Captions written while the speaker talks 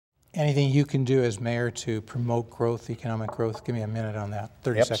Anything you can do as mayor to promote growth, economic growth? Give me a minute on that,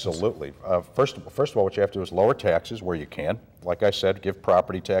 30 seconds. Absolutely. First of all, what you have to do is lower taxes where you can. Like I said, give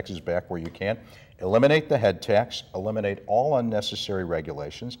property taxes back where you can. Eliminate the head tax, eliminate all unnecessary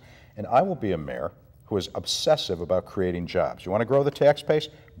regulations, and I will be a mayor who is obsessive about creating jobs. You want to grow the tax base?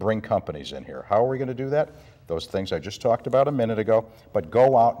 Bring companies in here. How are we going to do that? Those things I just talked about a minute ago, but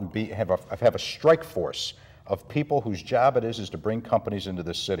go out and have a strike force of people whose job it is to bring companies into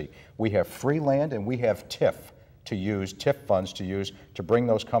this city. We have free land and we have TIF to use, TIF funds to use to bring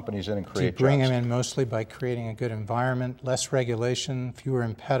those companies in and create jobs. Do you bring them in mostly by creating a good environment, less regulation, fewer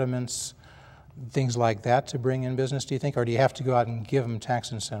impediments, things like that to bring in business, do you think? Or do you have to go out and give them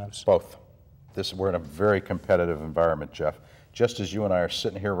tax incentives? Both. We're in a very competitive environment, Jeff. Just as you and I are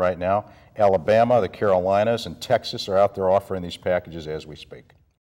sitting here right now, Alabama, the Carolinas, and Texas are out there offering these packages as we speak.